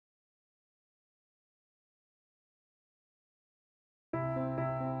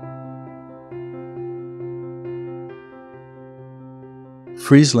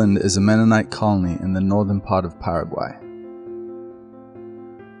Friesland is a Mennonite colony in the northern part of Paraguay.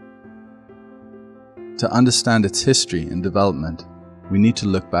 To understand its history and development, we need to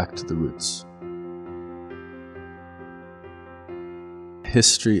look back to the roots.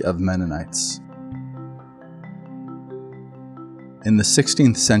 History of Mennonites. In the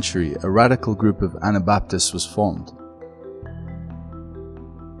 16th century, a radical group of Anabaptists was formed.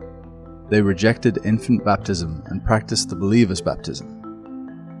 They rejected infant baptism and practiced the believer's baptism.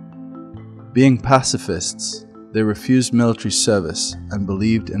 Being pacifists, they refused military service and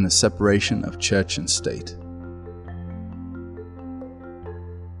believed in the separation of church and state.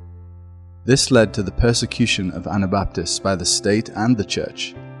 This led to the persecution of Anabaptists by the state and the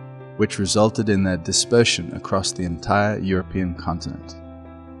church, which resulted in their dispersion across the entire European continent.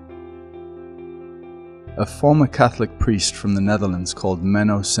 A former Catholic priest from the Netherlands called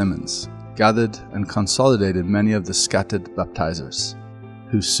Menno Simmons gathered and consolidated many of the scattered baptizers,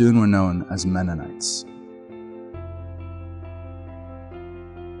 who soon were known as Mennonites.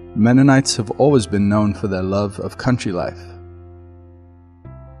 Mennonites have always been known for their love of country life.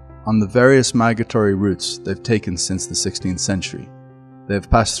 On the various migratory routes they've taken since the 16th century, they have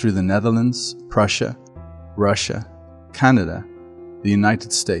passed through the Netherlands, Prussia, Russia, Canada, the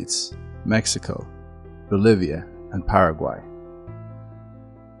United States, Mexico, Bolivia, and Paraguay.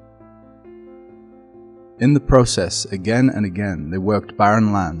 In the process, again and again, they worked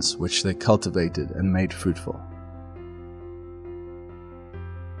barren lands which they cultivated and made fruitful.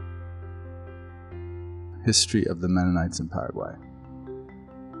 History of the Mennonites in Paraguay.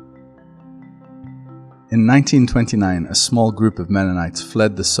 In 1929, a small group of Mennonites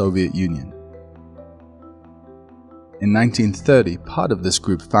fled the Soviet Union. In 1930, part of this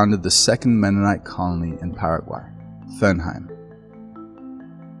group founded the second Mennonite colony in Paraguay, Fernheim.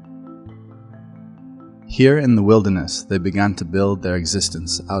 Here in the wilderness, they began to build their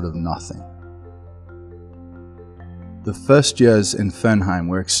existence out of nothing. The first years in Fernheim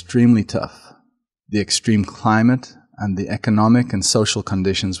were extremely tough. The extreme climate and the economic and social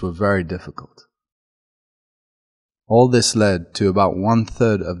conditions were very difficult. All this led to about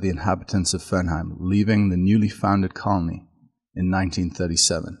 1/3 of the inhabitants of Fernheim leaving the newly founded colony in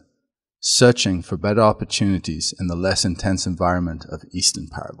 1937, searching for better opportunities in the less intense environment of eastern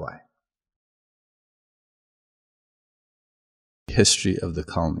Paraguay. History of the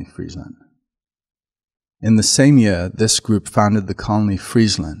colony Friesland. In the same year, this group founded the colony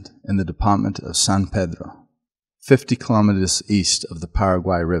Friesland in the department of San Pedro, 50 kilometers east of the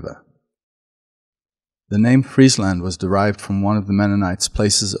Paraguay River. The name Friesland was derived from one of the Mennonites'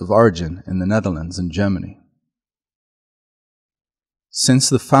 places of origin in the Netherlands and Germany. Since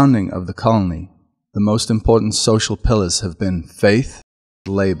the founding of the colony, the most important social pillars have been faith,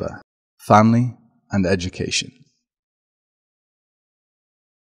 labor, family, and education.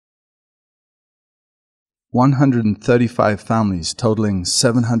 135 families totaling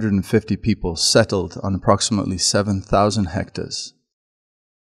 750 people settled on approximately 7,000 hectares.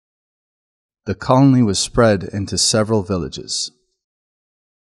 The colony was spread into several villages.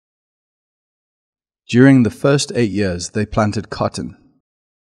 During the first 8 years, they planted cotton,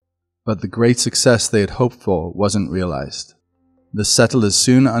 but the great success they had hoped for wasn't realized. The settlers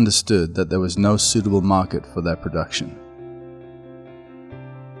soon understood that there was no suitable market for their production.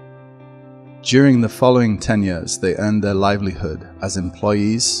 During the following 10 years, they earned their livelihood as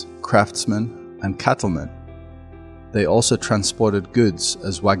employees, craftsmen, and cattlemen. They also transported goods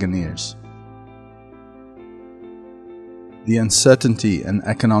as wagoneers. The uncertainty and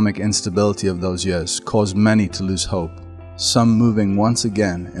economic instability of those years caused many to lose hope, some moving once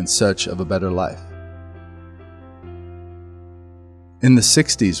again in search of a better life. In the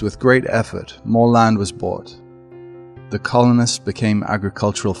 60s, with great effort, more land was bought. The colonists became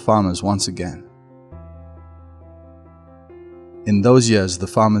agricultural farmers once again. In those years, the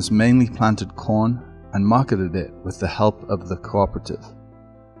farmers mainly planted corn and marketed it with the help of the Cooperative.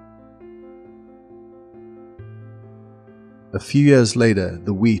 A few years later,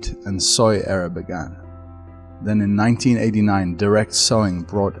 the wheat and soy era began. Then in 1989, direct sowing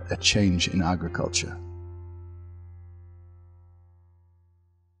brought a change in agriculture.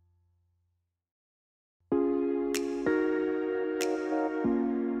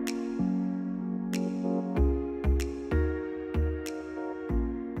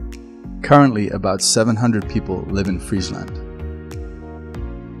 Currently, about 700 people live in Friesland.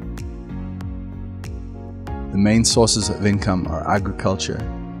 The main sources of income are agriculture,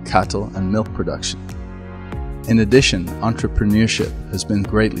 cattle, and milk production. In addition, entrepreneurship has been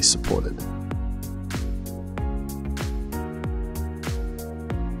greatly supported.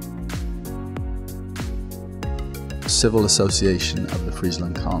 civil association of the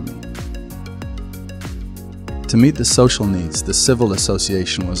Friesland colony. To meet the social needs, the civil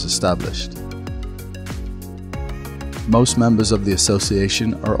association was established. Most members of the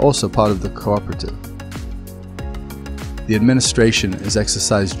association are also part of the cooperative. The administration is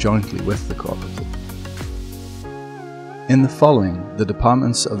exercised jointly with the cooperative. In the following, the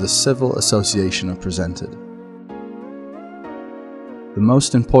departments of the civil association are presented. The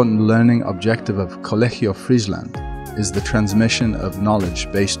most important learning objective of Colegio Friesland is the transmission of knowledge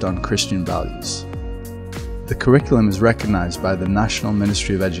based on Christian values. The curriculum is recognized by the National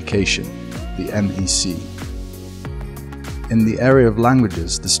Ministry of Education, the MEC. In the area of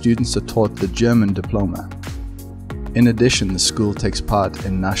languages, the students are taught the German diploma. In addition, the school takes part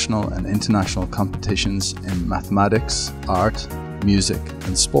in national and international competitions in mathematics, art, music,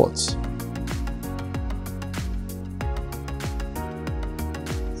 and sports.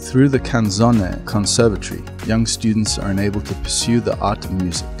 Through the Canzone Conservatory, young students are enabled to pursue the art of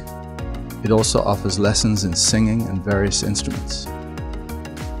music. It also offers lessons in singing and various instruments.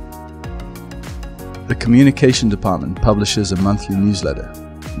 The Communication Department publishes a monthly newsletter,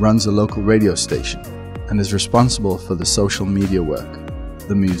 runs a local radio station, and is responsible for the social media work,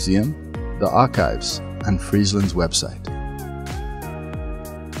 the museum, the archives, and Friesland's website.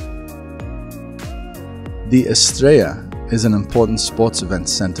 The Estrella is an important sports event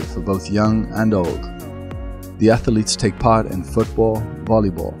center for both young and old. The athletes take part in football,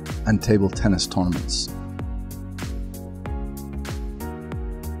 volleyball, and table tennis tournaments.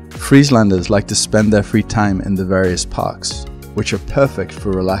 Frieslanders like to spend their free time in the various parks, which are perfect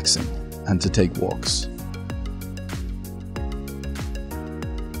for relaxing and to take walks.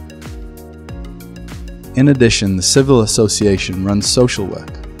 In addition, the Civil Association runs social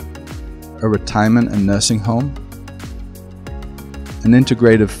work, a retirement and nursing home, an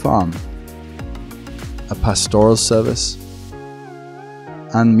integrative farm, a pastoral service,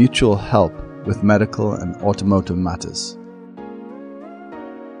 and mutual help with medical and automotive matters.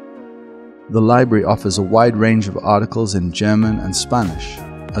 The library offers a wide range of articles in German and Spanish,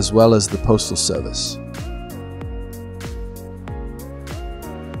 as well as the postal service.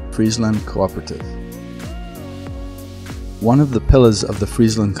 Friesland Cooperative. One of the pillars of the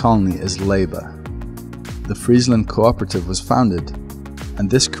Friesland colony is labor. The Friesland Cooperative was founded, and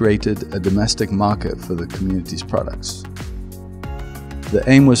this created a domestic market for the community's products. The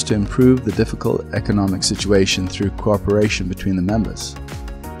aim was to improve the difficult economic situation through cooperation between the members.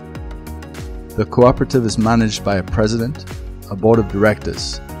 The cooperative is managed by a president, a board of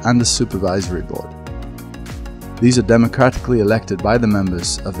directors, and a supervisory board. These are democratically elected by the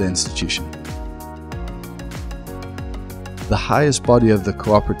members of the institution. The highest body of the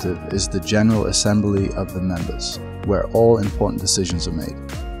cooperative is the General Assembly of the members, where all important decisions are made.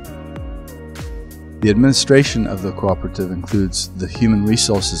 The administration of the cooperative includes the Human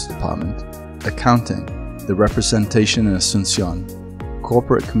Resources Department, Accounting, the Representation in Asunción,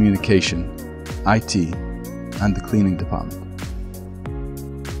 Corporate Communication, IT, and the Cleaning Department.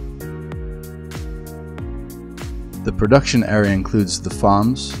 The production area includes the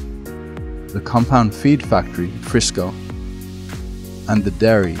farms, the compound feed factory, Frisco, and the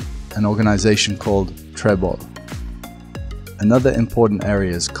dairy, an organization called Trebol. Another important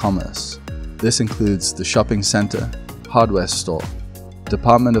area is commerce. This includes the shopping center, hardware store,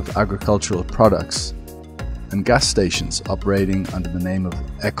 Department of Agricultural Products, and gas stations operating under the name of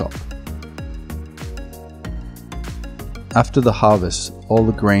ECOP. After the harvest, all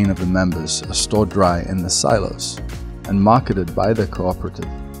the grain of the members are stored dry in the silos and marketed by the cooperative.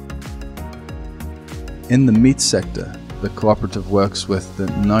 In the meat sector, the cooperative works with the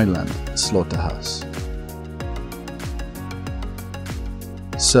Neuland slaughterhouse.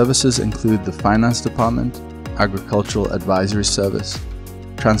 Services include the Finance Department, Agricultural Advisory Service,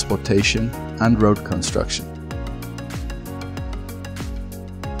 Transportation, and Road Construction.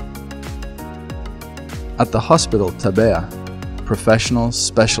 At the hospital Tabea, professionals,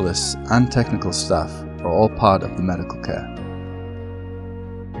 specialists, and technical staff are all part of the medical care.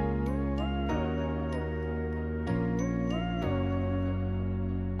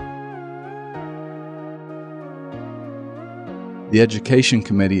 The Education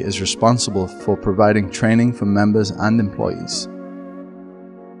Committee is responsible for providing training for members and employees.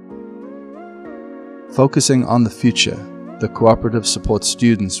 Focusing on the future, the cooperative supports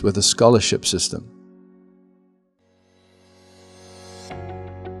students with a scholarship system.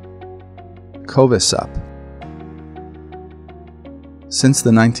 COVESAP. Since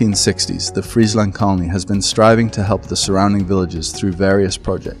the 1960s, the Friesland colony has been striving to help the surrounding villages through various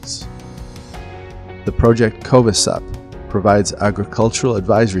projects. The project COVESAP provides agricultural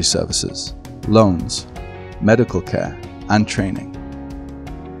advisory services, loans, medical care, and training.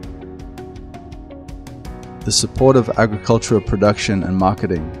 The support of agricultural production and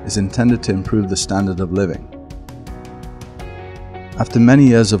marketing is intended to improve the standard of living. After many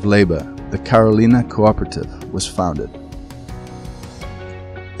years of labor, the Carolina Cooperative was founded.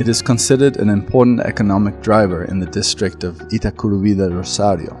 It is considered an important economic driver in the district of Itacurubí del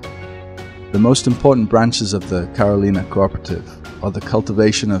Rosario. The most important branches of the Carolina Cooperative are the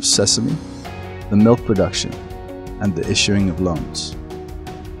cultivation of sesame, the milk production, and the issuing of loans.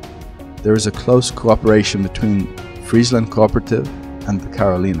 There is a close cooperation between Friesland Cooperative and the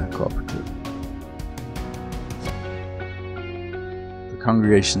Carolina Cooperative. The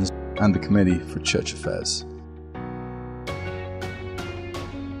congregations and the Committee for Church Affairs.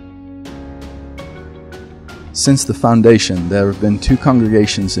 Since the foundation, there have been two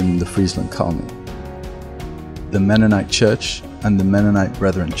congregations in the Friesland colony, the Mennonite Church and the Mennonite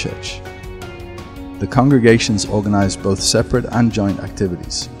Brethren Church. The congregations organize both separate and joint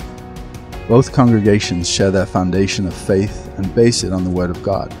activities. Both congregations share their foundation of faith and base it on the Word of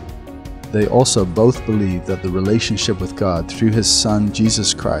God. They also both believe that the relationship with God through His Son,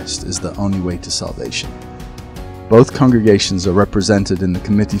 Jesus Christ, is the only way to salvation. Both congregations are represented in the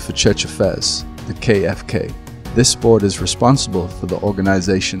Committee for Church Affairs, the KFK. This board is responsible for the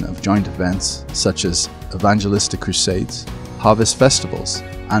organization of joint events such as evangelistic crusades, harvest festivals,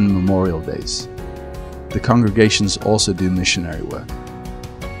 and memorial days. The congregations also do missionary work.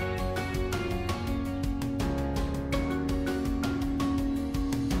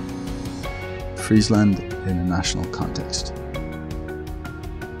 Friesland in a national context.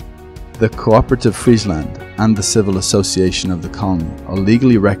 The Cooperative Friesland and the Civil Association of the colony are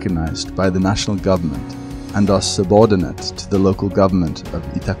legally recognized by the national government and are subordinate to the local government of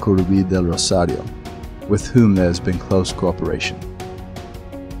Itacurubí del Rosario, with whom there has been close cooperation.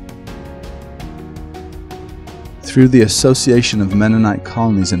 Through the Association of Mennonite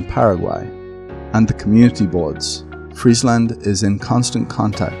Colonies in Paraguay and the community boards, Friesland is in constant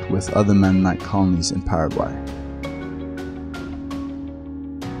contact with other Mennonite colonies in Paraguay.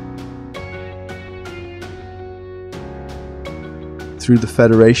 Through the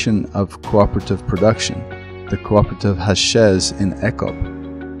Federation of Cooperative Production, the cooperative has shares in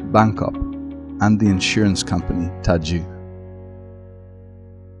ECOP, Bancop, and the insurance company Taju.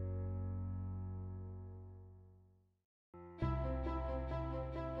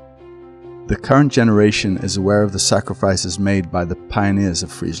 The current generation is aware of the sacrifices made by the pioneers of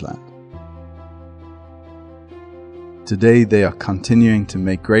Friesland. Today they are continuing to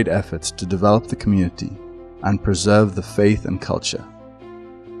make great efforts to develop the community and preserve the faith and culture.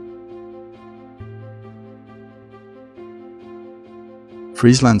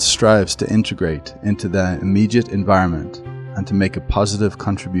 Friesland strives to integrate into their immediate environment and to make a positive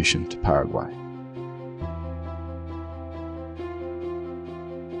contribution to Paraguay.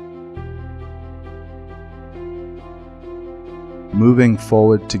 Moving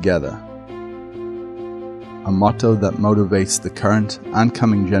forward together, a motto that motivates the current and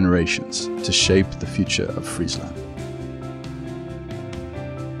coming generations to shape the future of Friesland.